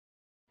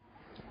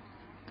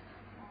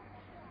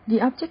The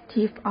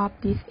objective of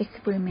this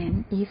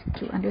experiment is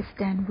to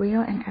understand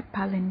real and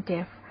apparent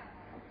depth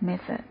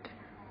method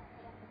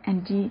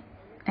and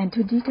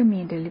to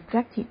determine the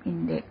refractive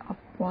index of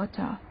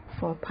water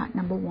for part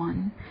number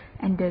 1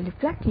 and the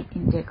refractive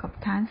index of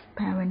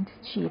transparent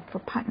sheet for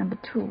part number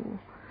 2.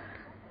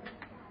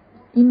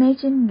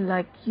 Imagine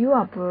like you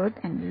are a bird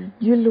and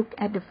you look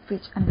at the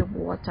fish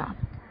underwater,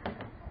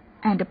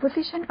 and the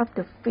position of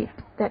the fish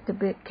that the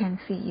bird can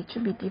see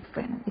should be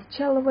different. It's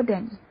shallower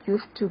than it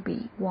used to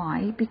be.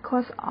 Why?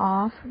 Because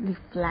of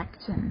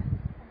reflection.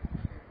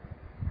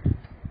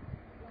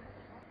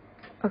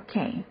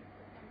 Okay,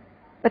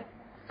 but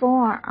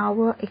for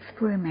our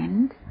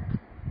experiment,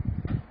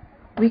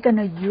 we're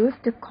gonna use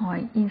the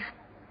coin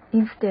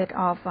instead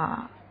of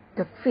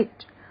the fish.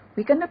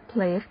 We're gonna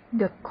place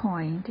the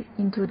coin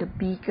into the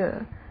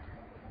beaker.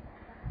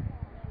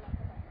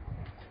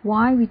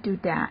 Why we do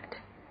that?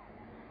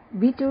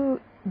 We do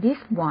this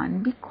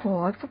one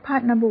because for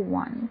part number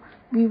 1,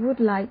 we would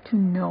like to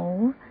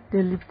know the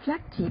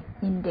refractive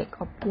index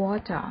of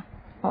water,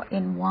 or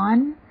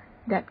N1,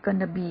 that's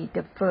gonna be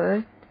the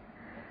first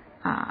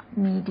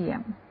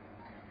medium.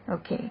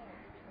 Okay,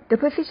 the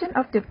position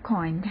of the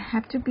coin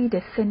have to be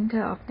the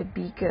center of the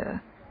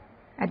beaker,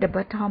 at the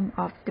bottom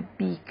of the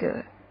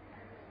beaker.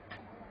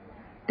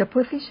 The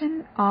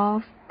position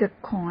of the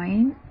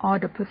coin or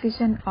the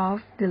position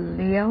of the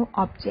real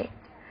object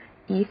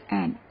is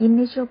an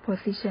initial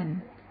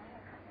position.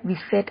 We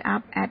set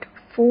up at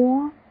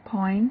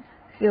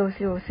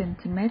 4.00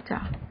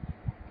 centimeter.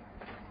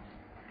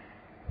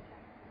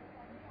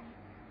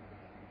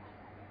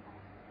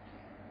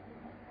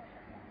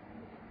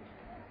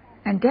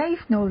 And there is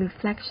no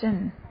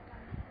reflection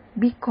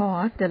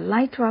because the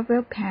light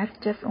travel past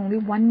just only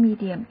one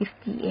medium, is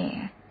the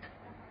air.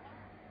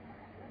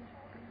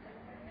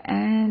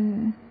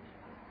 And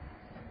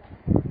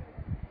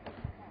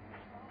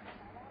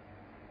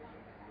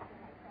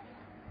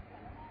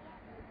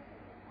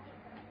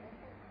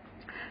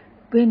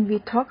when we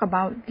talk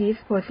about this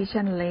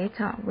position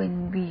later,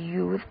 when we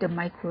use the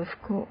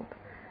microscope,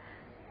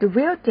 the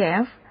real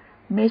depth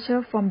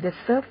measured from the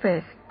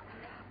surface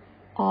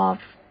of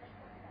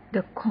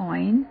the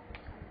coin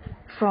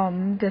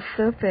from the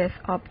surface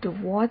of the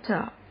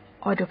water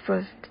or the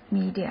first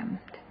medium.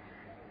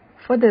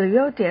 For the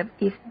real depth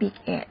is big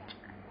edge.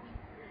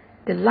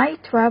 The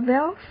light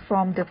travels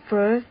from the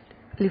first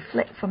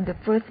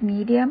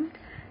medium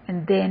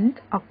and then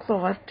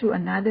across to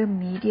another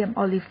medium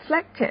or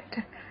reflected,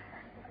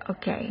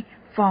 okay,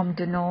 from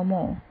the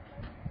normal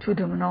to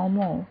the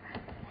normal.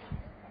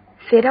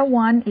 Theta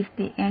 1 is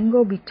the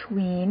angle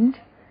between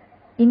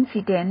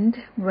incident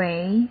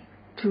ray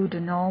to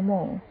the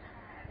normal.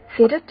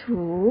 Theta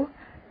 2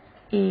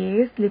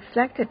 is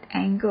reflected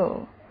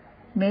angle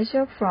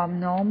measured from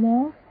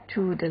normal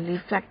to the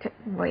reflected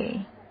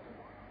ray.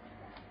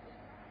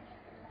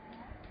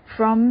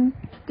 From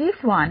this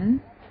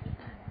one,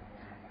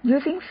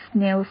 using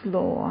Snell's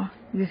law,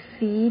 you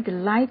see the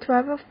light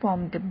travels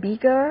from the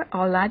bigger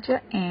or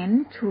larger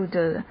end to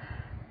the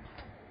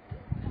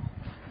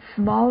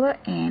smaller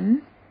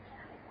end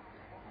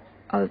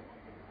or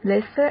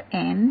lesser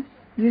end.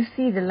 You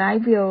see the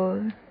light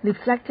will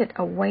reflected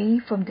away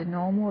from the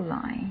normal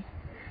line.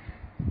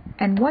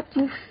 And what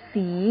you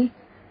see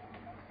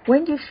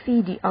when you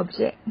see the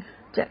object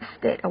just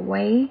straight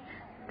away,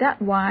 that's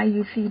why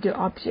you see the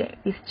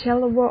object is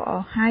shallower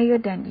or higher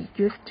than it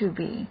used to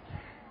be.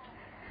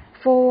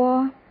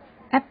 For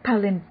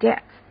apparent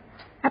depth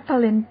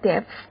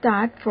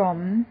starts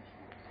from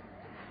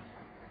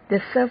the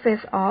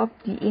surface of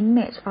the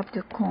image of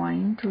the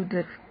coin to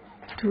the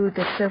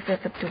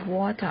surface of the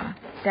water.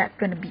 That's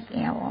going to be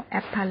L, or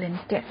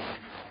apparent depth.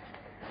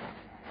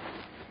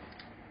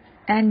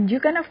 And you're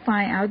going to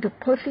find out the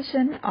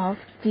position of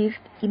this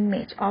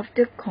image of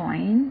the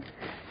coin.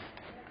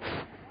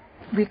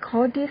 We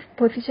call this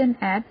position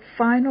as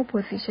final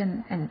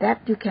position, and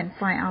that you can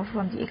find out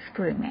from the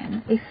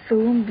experiment.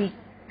 Assume we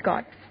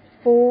got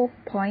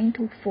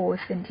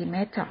 4.24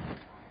 centimeter.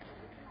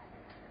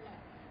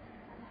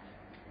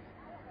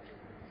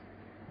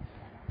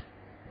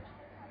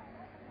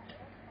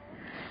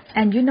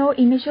 And you know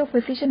initial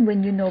position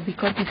when you know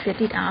because you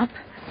set it up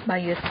by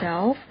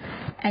yourself,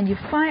 and you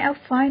find out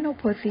final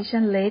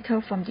position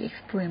later from the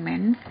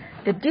experiment.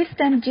 The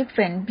distance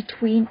difference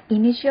between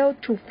initial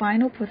to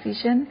final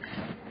position,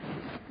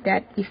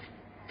 that is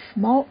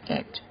small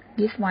h.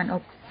 This one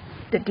of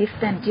the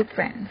distance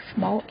difference,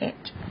 small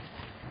h.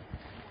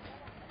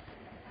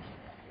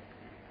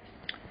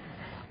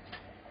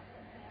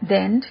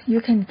 Then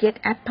you can get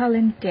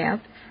apparent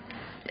depth.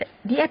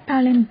 The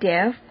apparent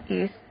depth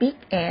is big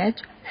h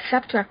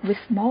subtract with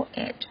small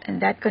h,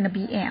 and that's going to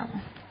be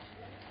L.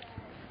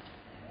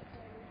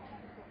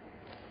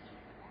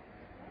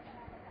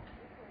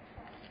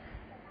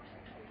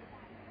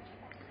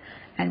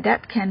 And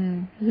that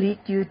can lead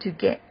you to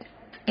get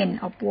N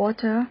of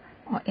water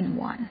or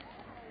N1.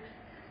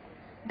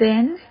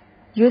 Then,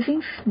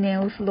 using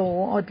Snell's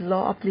law or the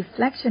law of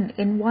reflection,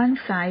 N1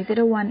 sine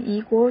theta 1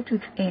 equal to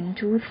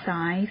N2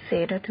 sine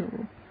theta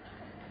 2.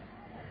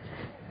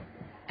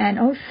 And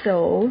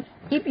also,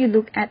 if you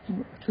look at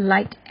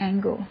light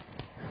angle,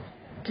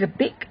 the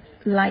big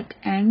light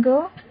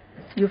angle,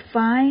 you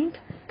find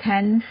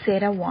tan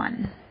theta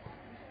 1.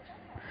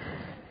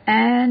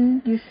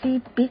 And you see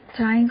big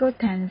triangle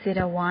tan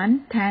theta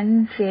 1,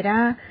 tan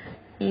theta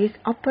is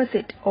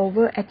opposite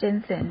over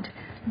adjacent.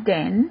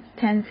 Then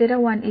tan theta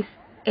 1 is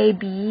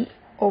AB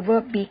over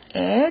big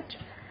edge.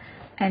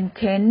 And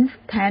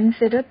tan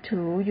theta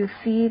 2, you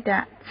see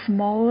that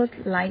small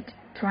light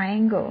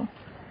triangle.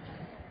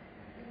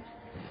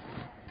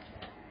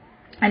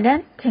 And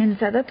then tan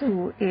theta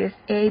 2 is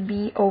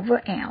AB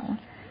over L.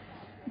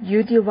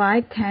 You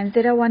divide tan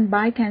theta 1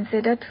 by tan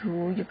theta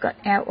 2, you got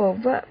L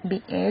over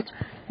big H.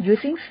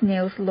 Using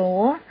Snell's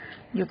law,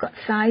 you got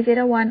sine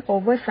theta 1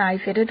 over sine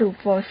theta 2.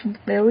 For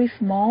very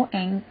small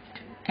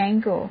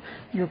angle,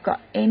 you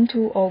got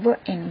N2 over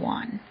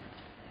N1.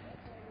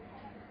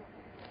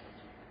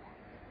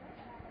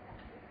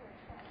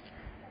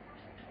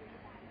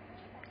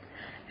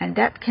 And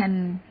that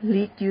can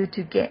lead you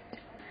to get,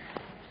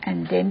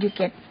 and then you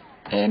get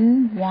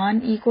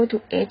N1 equal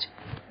to H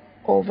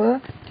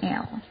over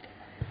L.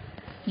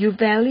 You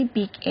vary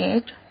big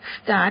H,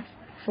 start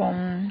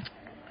from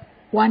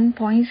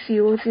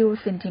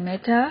 1.00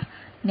 centimeter,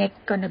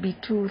 next gonna be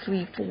 2,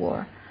 3,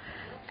 4.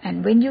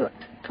 And when you're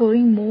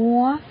pouring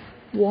more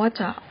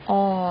water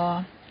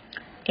or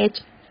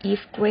H is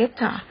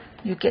greater,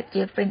 you get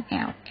different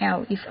L.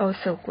 L is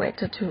also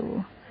greater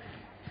too.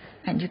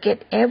 And you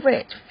get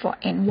average for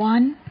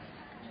N1,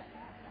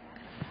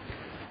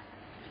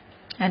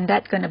 and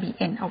that's gonna be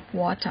N of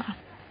water.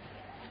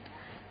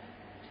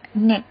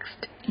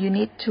 Next, you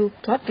need to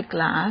plot the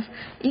graph.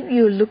 If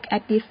you look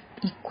at this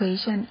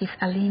equation, it's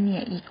a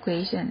linear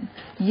equation.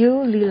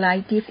 You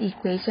rewrite this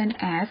equation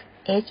as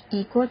H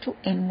equal to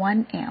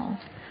N1L,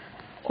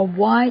 or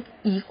Y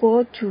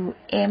equal to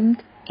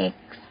MX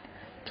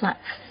plus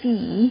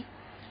C.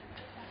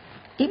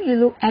 If you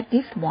look at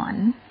this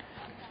one,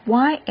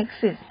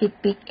 Y-axis is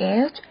big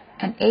H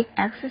and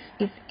X-axis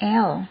is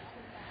L.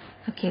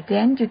 Okay,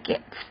 then you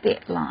get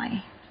straight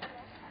line.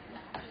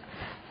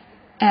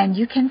 And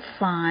you can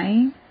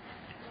find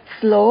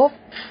slope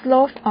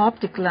of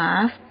the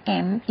graph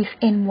M is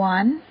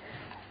N1,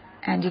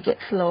 and you get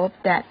slope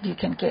that you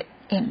can get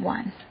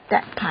N1.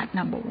 That's part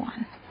number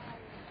 1.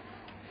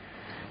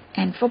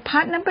 And for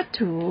part number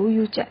 2,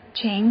 you just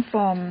change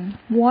from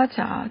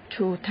water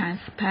to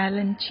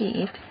transparent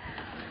sheet.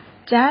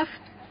 Just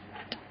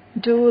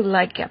do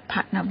like a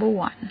part number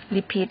 1.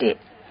 Repeat it.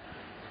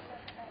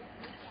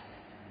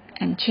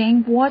 And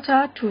change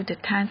water to the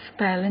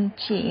transparent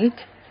sheet.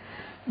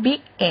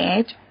 Big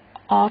edge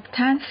of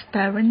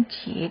transparent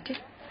sheet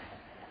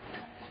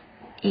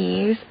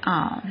is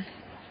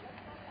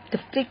the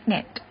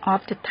thickness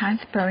of the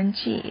transparent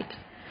sheet.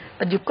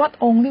 But you got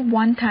only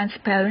one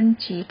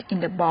transparent sheet in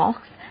the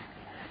box,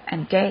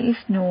 and there is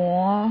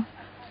no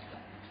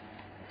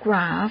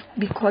graph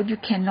because you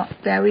cannot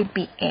vary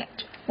big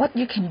edge. What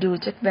you can do is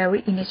just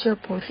vary initial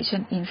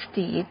position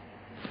instead.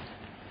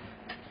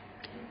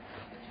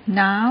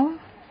 Now,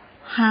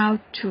 how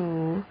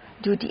to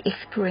do the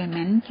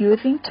experiment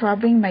using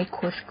traveling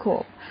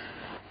microscope.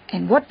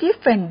 And what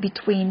difference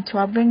between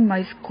traveling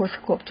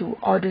microscope to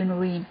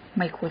ordinary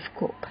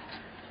microscope?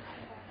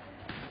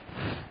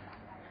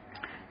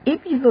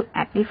 If you look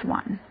at this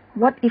one,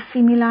 what is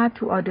similar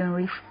to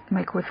ordinary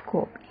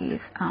microscope is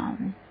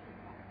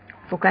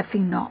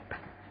focusing knob.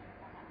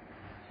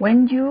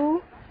 When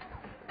you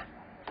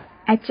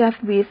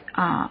adjust with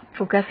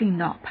focusing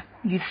knob,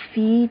 you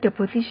see the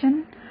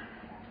position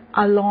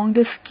along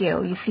the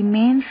scale. You see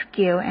main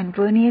scale and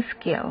vernier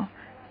scale,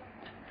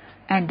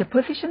 and the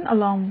position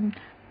along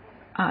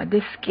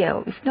the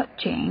scale is not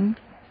changed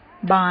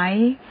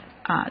by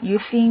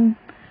using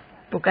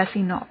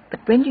focusing knob.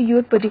 But when you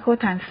use vertical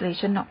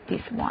translation of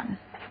this one,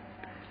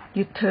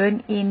 you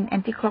turn in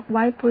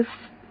anti-clockwise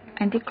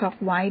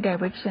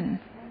direction,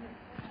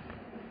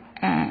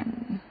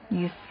 and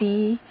you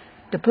see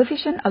the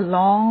position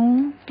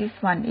along this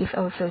one is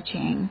also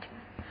changed.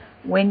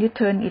 When you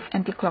turn it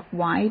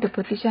anti-clockwise, the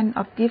position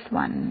of this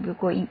one will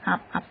going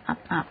up, up, up,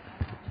 up.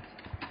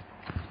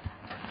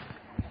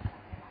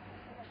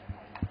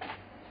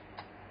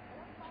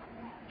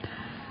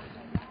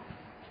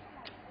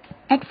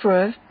 At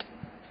first,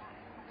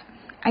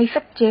 I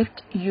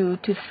suggest you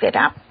to set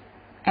up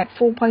at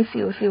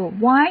 4.00.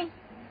 Why?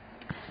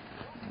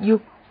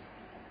 You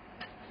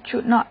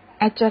should not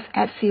adjust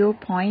at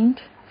 0.0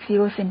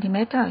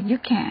 centimeter. You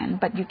can,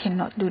 but you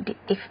cannot do the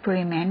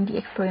experiment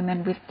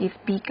with this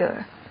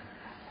bigger.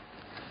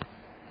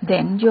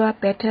 Then you are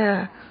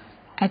better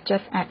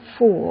adjust at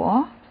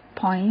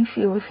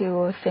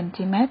 4.00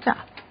 centimeter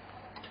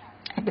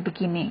at the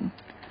beginning.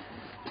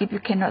 If you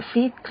cannot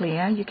see it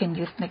clear, you can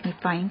use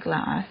magnifying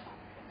glass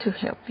to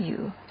help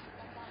you.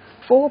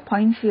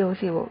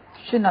 4.00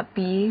 should not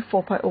be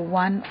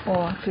 4.01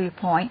 or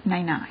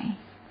 3.99.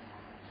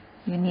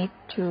 You need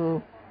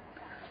to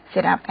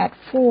set up at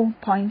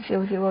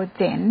 4.00,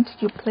 then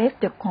you place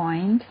the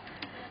point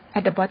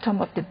at the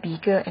bottom of the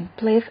beaker and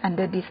place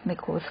under this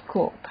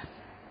microscope.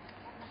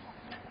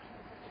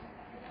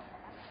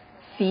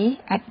 see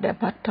at the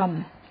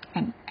bottom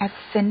and at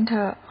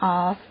center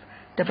of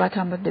the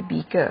bottom of the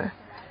beaker.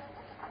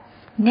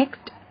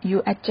 Next,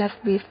 you adjust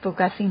with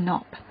focusing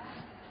knob,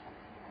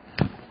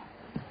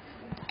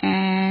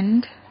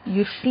 and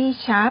you see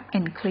sharp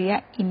and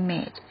clear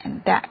image,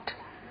 and that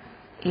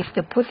is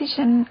the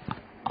position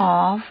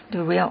of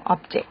the real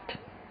object,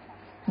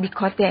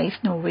 because there is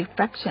no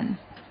refraction,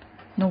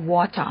 no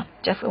water,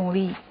 just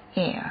only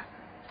air.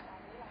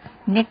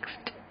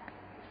 Next,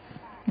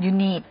 you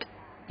need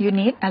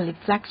a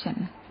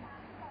reflection.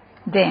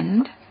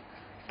 Then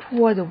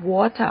pour the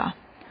water,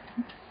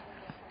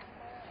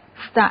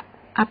 start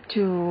up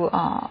to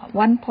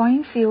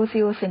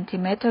 1.00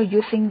 centimeter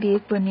using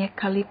this vernier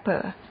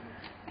caliper.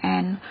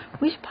 And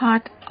which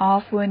part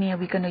of vernier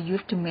we're going to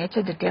use to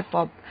measure the depth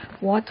of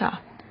water?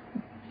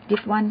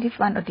 This one,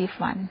 or this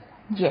one?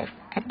 Yes,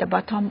 at the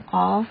bottom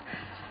of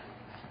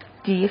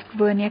this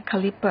vernier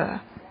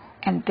caliper.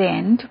 And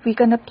then we're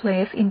going to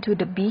place into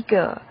the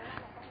beaker.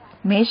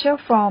 Measure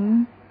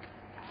from,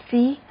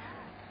 see,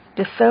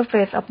 the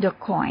surface of the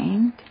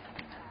coin,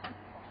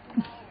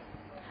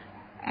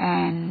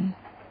 and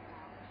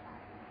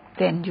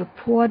then you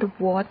pour the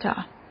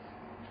water,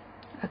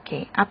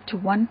 okay, up to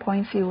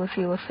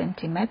 1.00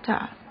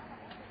 centimeter.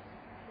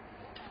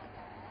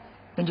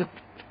 When you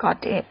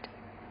got it,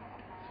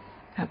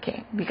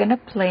 okay, we're gonna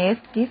place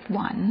this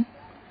one,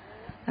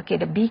 okay,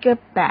 the beaker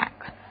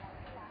back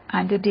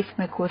under this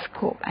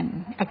microscope,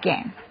 and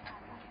again.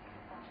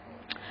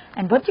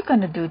 And what you're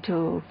gonna do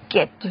to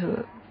get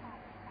the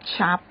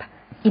sharp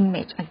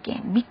image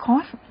again,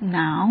 because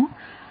now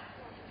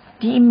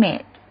the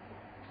image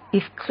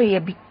is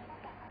clear,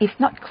 it's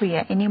not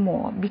clear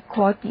anymore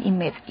because the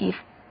image is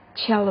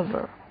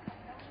shallower.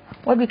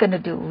 What we're gonna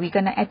do, we're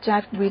gonna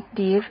adjust with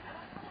this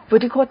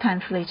vertical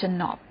translation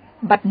knob,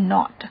 but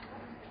not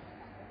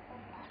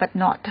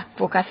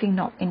focusing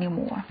knob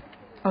anymore.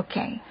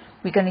 Okay,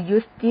 we're gonna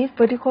use this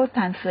vertical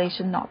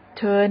translation knob,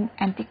 turn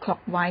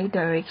anti-clockwise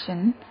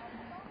direction.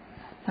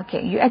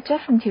 Okay, you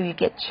adjust until you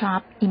get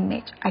sharp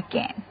image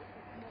again.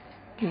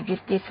 You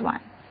use this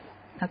one.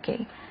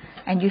 Okay,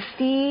 and you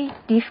see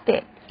this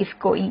step is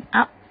going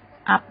up,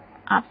 up,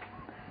 up.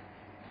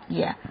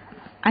 Yeah,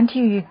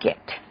 until you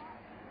get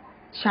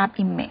sharp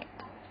image.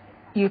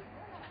 You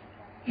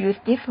use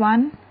this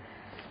one,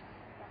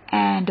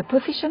 and the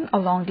position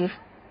along this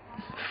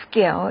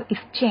scale is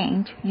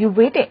changed. You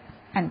read it,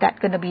 and that's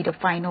gonna be the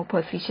final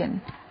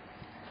position.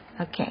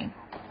 Okay.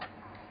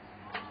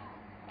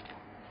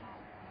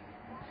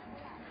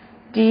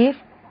 This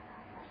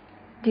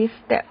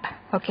step,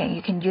 okay,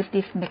 you can use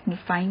this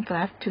magnifying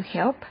glass to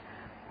help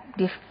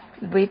this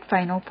read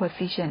final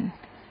position.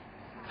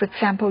 For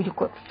example, you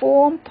got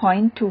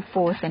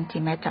 4.24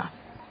 centimeter.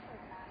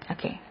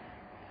 Okay,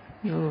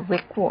 you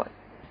record.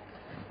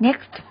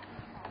 Next,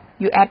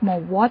 you add more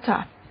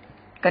water.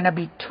 Gonna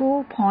be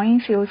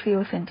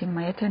 2.00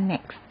 centimeter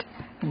next,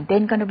 and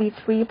then gonna be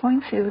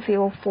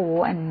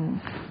 3.004, and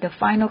the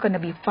final gonna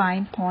be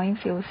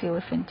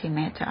 5.00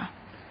 centimeter.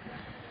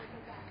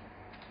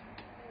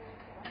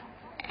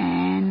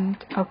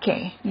 And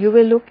okay, you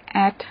will look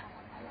at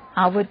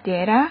our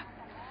data.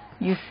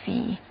 You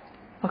see,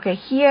 okay,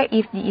 here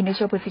is the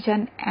initial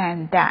position,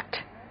 and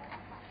that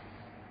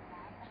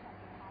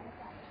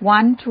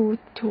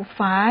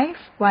 125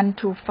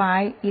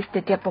 is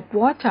the depth of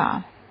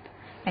water,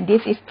 and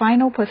this is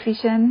final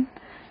position.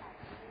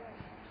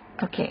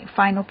 Okay,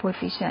 final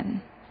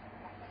position.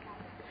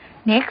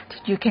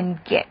 Next, you can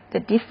get the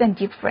distance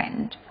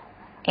difference,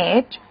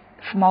 edge,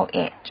 small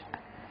edge.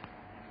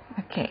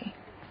 Okay.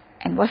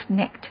 And what's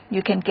next?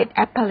 You can get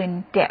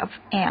apparent depth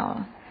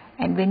L.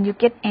 And when you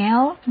get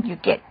L, you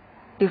get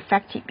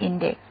refractive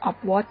index of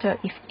water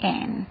is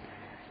N.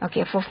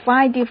 Okay, for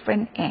 5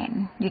 different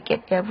N, you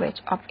get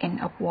average of N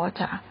of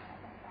water.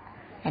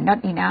 And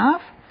not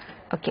enough?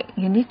 Okay,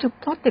 you need to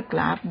plot the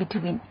graph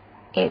between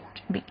H,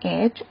 big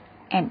H,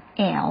 and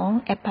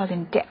L,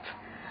 apparent depth,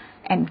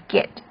 and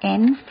get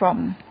N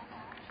from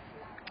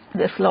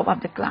the slope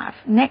of the graph.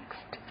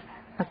 Next,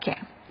 okay.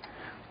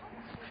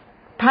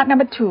 Part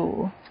number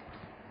 2.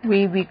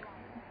 We're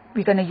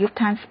going to use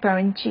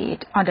transparent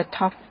sheet on the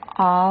top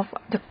of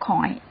the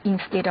coin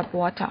instead of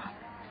water.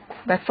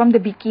 But from the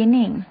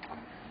beginning,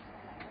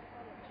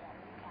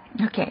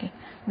 okay,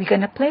 we're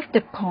going to place the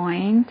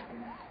coin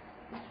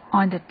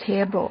on the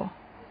table.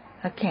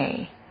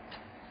 Okay,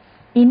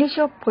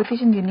 initial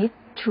position you need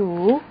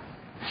to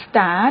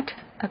start.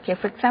 Okay,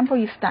 for example,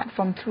 you start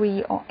from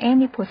 3 or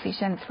any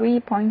position,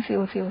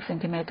 3.00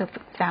 centimeter,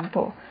 for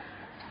example.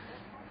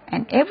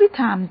 And every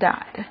time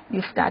that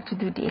you start to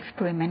do the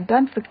experiment,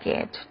 don't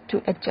forget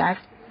to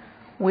adjust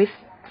with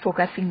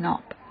focusing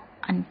knob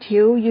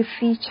until you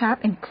see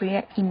sharp and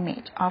clear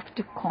image of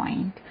the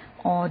coin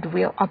or the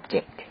real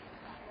object.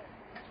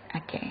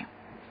 Okay.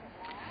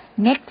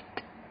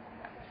 Next,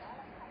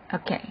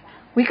 okay,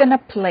 we're gonna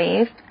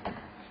place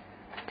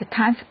the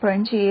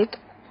transparent sheet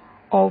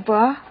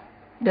over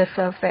the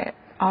surface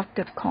of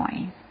the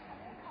coin.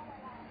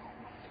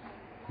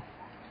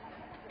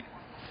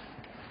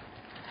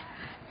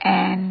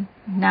 And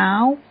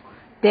now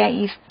there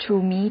is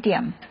two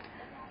medium.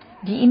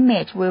 The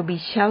image will be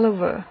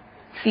shallower,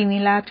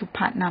 similar to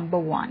part number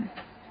 1.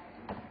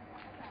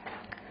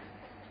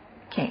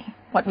 Okay,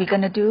 what we're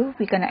going to do,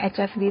 we're going to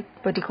adjust with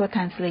vertical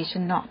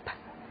translation knob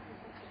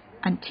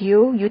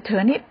until you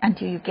turn it,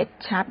 until you get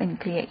sharp and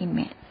clear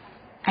image.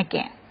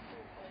 Again,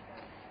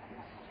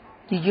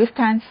 you use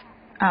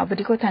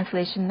vertical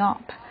translation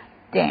knob.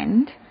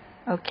 Then,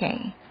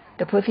 okay,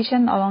 the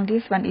position along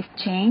this one is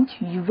changed.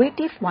 You read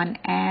this one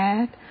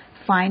as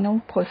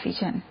final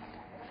position.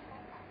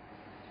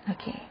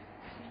 Okay,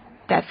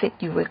 that's it,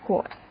 you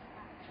record.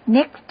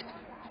 Next,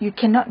 you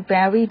cannot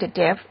vary the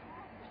depth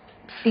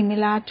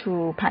similar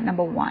to part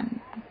number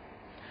 1.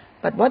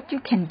 But what you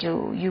can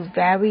do, you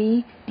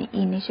vary the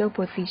initial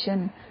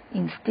position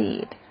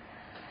instead.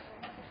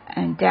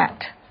 And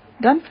that,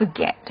 don't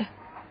forget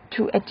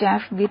to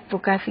adjust with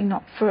focusing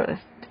knob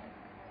first.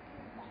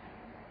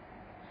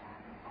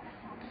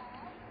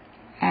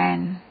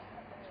 And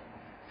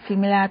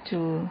similar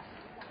to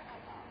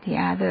the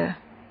other.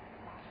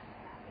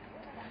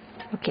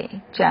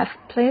 Okay, just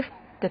place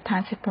the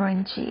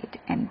transparent sheet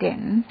and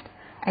then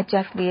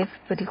adjust with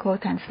vertical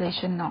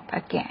translation knob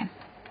again.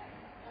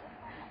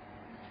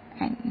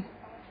 And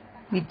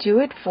we do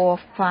it for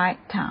 5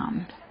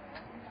 times.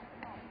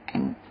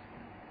 And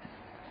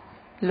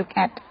look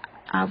at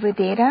our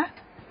data.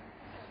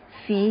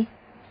 See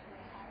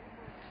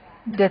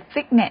the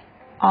thickness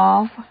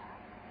of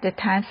the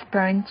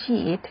transparent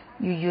sheet.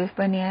 You use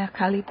vernier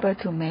caliper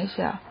to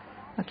measure.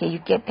 Okay, you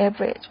get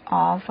average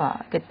of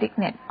the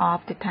thickness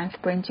of the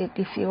transparent sheet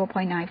is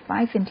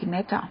 0.95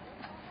 centimeter.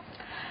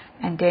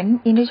 And then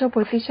initial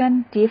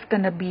position, this is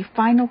gonna be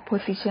final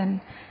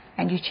position.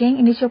 And you change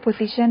initial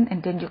position,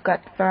 and then you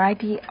got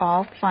variety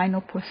of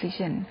final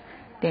position.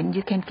 Then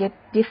you can get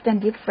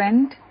distance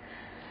different,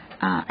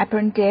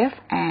 apparent depth,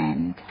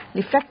 and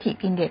refractive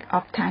index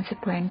of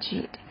transparent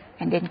sheet,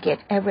 and then get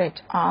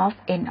average of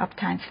end of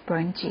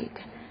transparent sheet.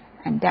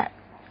 And that's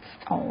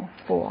all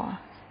for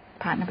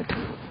part number 2.